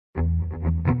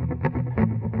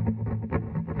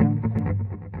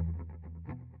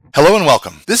and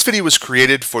welcome. This video was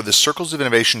created for the Circles of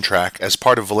Innovation track as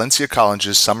part of Valencia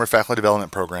College's Summer Faculty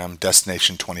Development Program,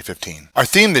 Destination 2015. Our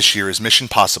theme this year is Mission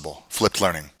Possible, Flipped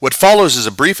Learning. What follows is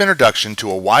a brief introduction to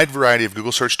a wide variety of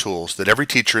Google search tools that every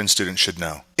teacher and student should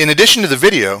know. In addition to the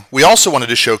video, we also wanted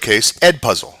to showcase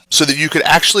Edpuzzle so that you could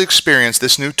actually experience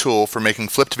this new tool for making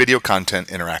flipped video content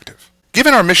interactive.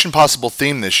 Given our Mission Possible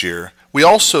theme this year, we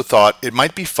also thought it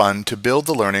might be fun to build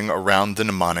the learning around the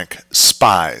mnemonic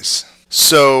SPIES.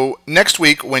 So next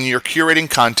week, when you're curating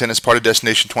content as part of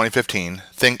Destination 2015,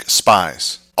 think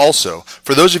SPIES. Also,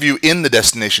 for those of you in the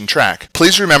Destination track,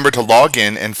 please remember to log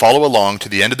in and follow along to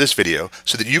the end of this video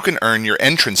so that you can earn your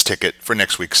entrance ticket for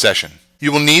next week's session.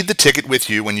 You will need the ticket with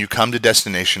you when you come to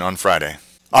Destination on Friday.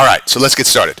 Alright, so let's get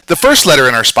started. The first letter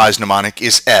in our SPIES mnemonic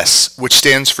is S, which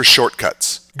stands for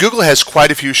shortcuts. Google has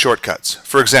quite a few shortcuts.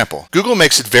 For example, Google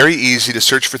makes it very easy to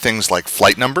search for things like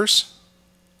flight numbers,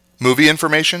 movie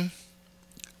information,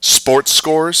 sports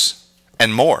scores,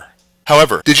 and more.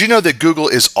 However, did you know that Google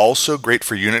is also great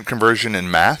for unit conversion in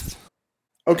math?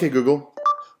 Okay, Google,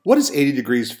 what is 80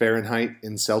 degrees Fahrenheit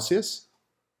in Celsius?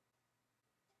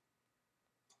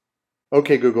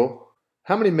 Okay, Google,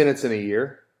 how many minutes in a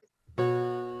year?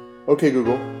 Okay,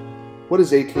 Google, what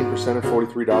is 18% of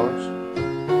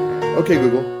 $43? Okay,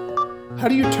 Google, how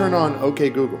do you turn on OK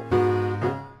Google?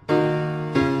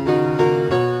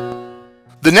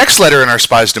 The next letter in our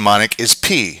SPIES mnemonic is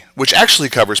P, which actually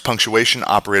covers punctuation,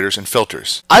 operators, and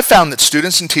filters. I've found that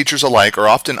students and teachers alike are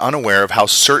often unaware of how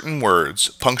certain words,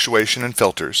 punctuation, and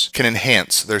filters can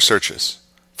enhance their searches.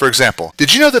 For example,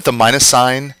 did you know that the minus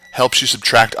sign helps you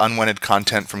subtract unwanted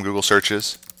content from Google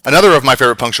searches? Another of my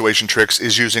favorite punctuation tricks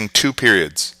is using 2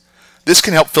 periods. This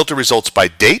can help filter results by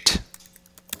date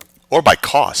or by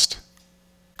cost.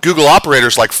 Google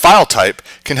operators like file type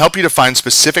can help you to find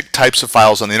specific types of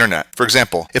files on the internet. For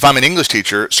example, if I'm an English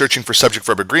teacher searching for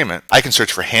subject-verb agreement, I can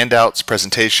search for handouts,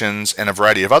 presentations, and a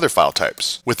variety of other file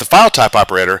types. With the file type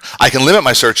operator, I can limit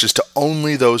my searches to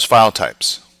only those file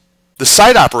types. The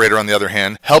site operator, on the other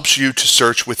hand, helps you to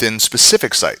search within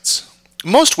specific sites.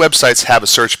 Most websites have a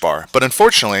search bar, but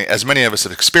unfortunately, as many of us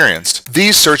have experienced,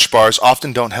 these search bars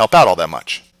often don't help out all that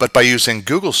much. But by using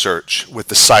Google search with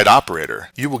the site operator,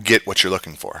 you will get what you're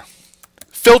looking for.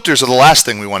 Filters are the last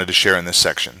thing we wanted to share in this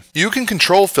section. You can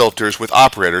control filters with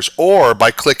operators or by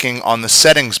clicking on the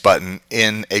settings button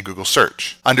in a Google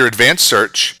search. Under advanced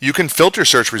search, you can filter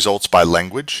search results by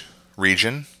language,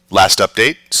 region, last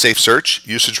update, safe search,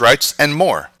 usage rights, and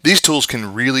more. These tools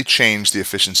can really change the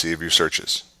efficiency of your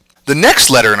searches. The next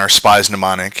letter in our SPIES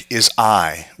mnemonic is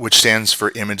I, which stands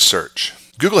for image search.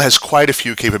 Google has quite a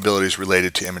few capabilities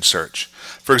related to image search.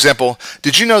 For example,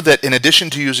 did you know that in addition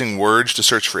to using words to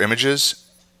search for images,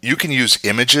 you can use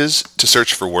images to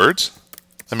search for words?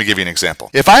 Let me give you an example.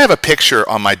 If I have a picture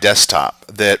on my desktop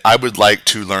that I would like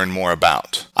to learn more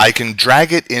about, I can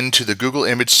drag it into the Google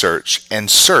image search and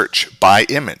search by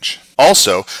image.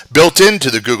 Also, built into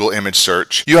the Google image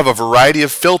search, you have a variety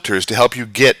of filters to help you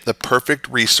get the perfect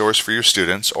resource for your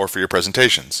students or for your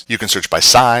presentations. You can search by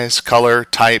size, color,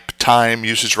 type, time,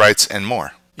 usage rights, and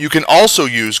more. You can also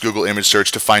use Google image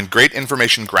search to find great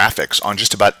information graphics on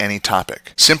just about any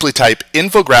topic. Simply type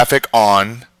infographic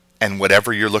on and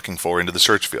whatever you're looking for into the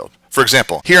search field. For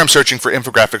example, here I'm searching for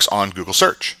infographics on Google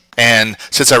search. And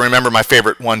since I remember my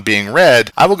favorite one being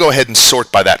red, I will go ahead and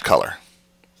sort by that color.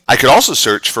 I could also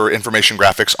search for information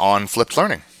graphics on flipped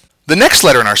learning. The next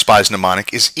letter in our SPIES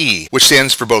mnemonic is E, which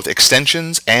stands for both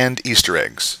extensions and Easter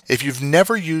eggs. If you've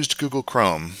never used Google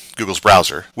Chrome, Google's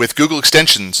browser, with Google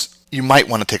extensions, you might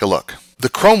want to take a look. The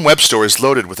Chrome Web Store is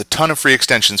loaded with a ton of free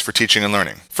extensions for teaching and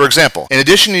learning. For example, in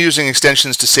addition to using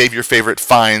extensions to save your favorite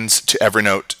finds to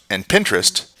Evernote and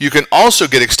Pinterest, you can also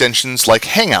get extensions like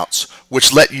Hangouts,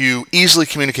 which let you easily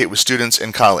communicate with students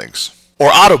and colleagues. Or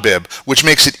AutoBib, which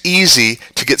makes it easy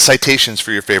to get citations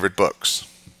for your favorite books.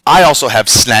 I also have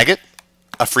Snagit,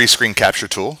 a free screen capture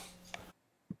tool,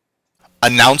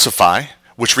 Announcify,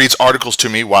 which reads articles to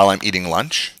me while I'm eating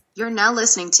lunch. You're now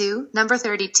listening to number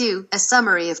 32, A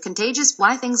Summary of Contagious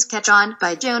Why Things Catch On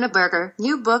by Jonah Berger,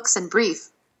 New Books and Brief,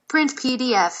 Print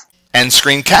PDF. And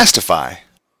Screencastify,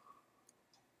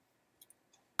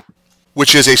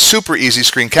 which is a super easy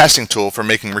screencasting tool for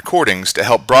making recordings to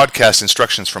help broadcast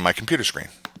instructions from my computer screen.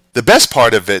 The best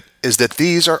part of it is that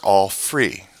these are all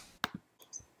free.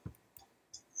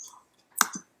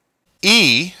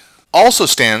 E also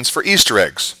stands for Easter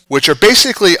eggs, which are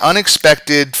basically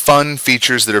unexpected, fun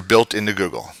features that are built into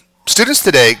Google. Students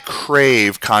today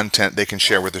crave content they can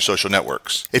share with their social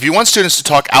networks. If you want students to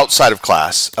talk outside of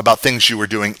class about things you were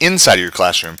doing inside of your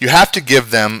classroom, you have to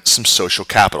give them some social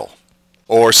capital,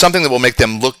 or something that will make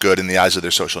them look good in the eyes of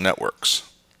their social networks.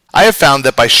 I have found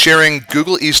that by sharing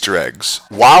Google Easter eggs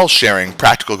while sharing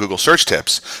practical Google search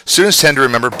tips, students tend to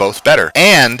remember both better,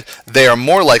 and they are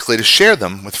more likely to share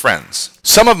them with friends.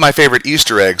 Some of my favorite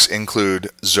Easter eggs include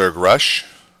Zerg Rush,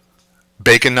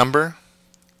 Bacon Number,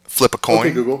 Flip a Coin.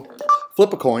 Okay, Google.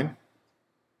 Flip a coin.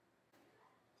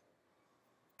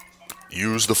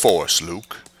 Use the Force,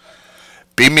 Luke.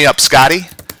 Beam me up, Scotty.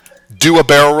 Do a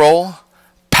barrel roll.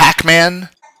 Pac-Man.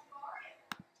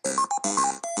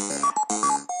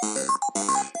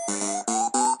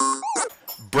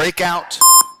 Breakout,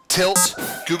 Tilt,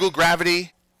 Google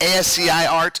Gravity, ASCII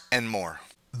Art, and more.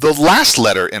 The last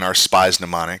letter in our SPIES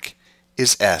mnemonic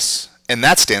is S, and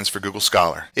that stands for Google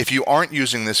Scholar. If you aren't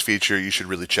using this feature, you should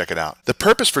really check it out. The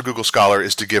purpose for Google Scholar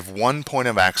is to give one point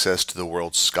of access to the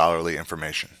world's scholarly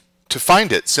information. To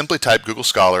find it, simply type Google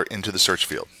Scholar into the search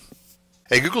field.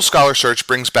 A Google Scholar search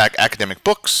brings back academic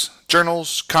books,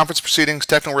 journals, conference proceedings,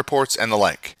 technical reports, and the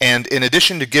like. And in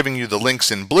addition to giving you the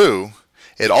links in blue,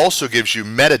 it also gives you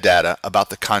metadata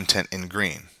about the content in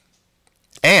green,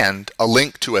 and a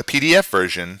link to a PDF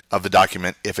version of the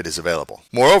document if it is available.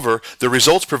 Moreover, the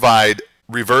results provide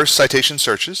reverse citation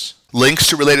searches, links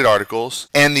to related articles,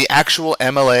 and the actual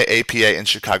MLA, APA, and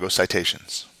Chicago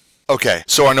citations. Okay,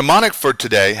 so our mnemonic for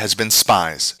today has been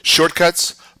SPIES: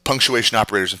 shortcuts, punctuation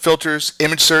operators and filters,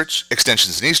 image search,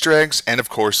 extensions and Easter eggs, and of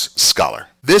course, Scholar.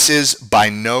 This is by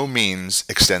no means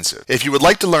extensive. If you would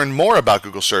like to learn more about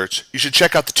Google Search, you should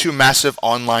check out the two massive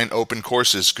online open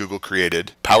courses Google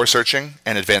created, Power Searching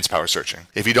and Advanced Power Searching.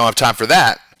 If you don't have time for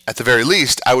that, at the very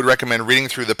least, I would recommend reading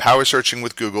through the Power Searching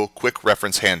with Google Quick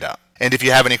Reference handout. And if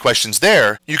you have any questions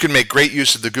there, you can make great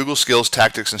use of the Google Skills,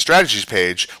 Tactics, and Strategies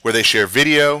page, where they share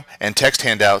video and text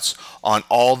handouts on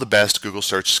all the best Google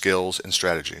search skills and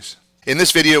strategies. In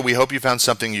this video, we hope you found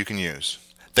something you can use.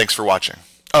 Thanks for watching.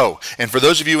 Oh, and for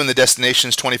those of you in the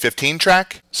Destinations 2015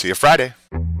 track, see you Friday.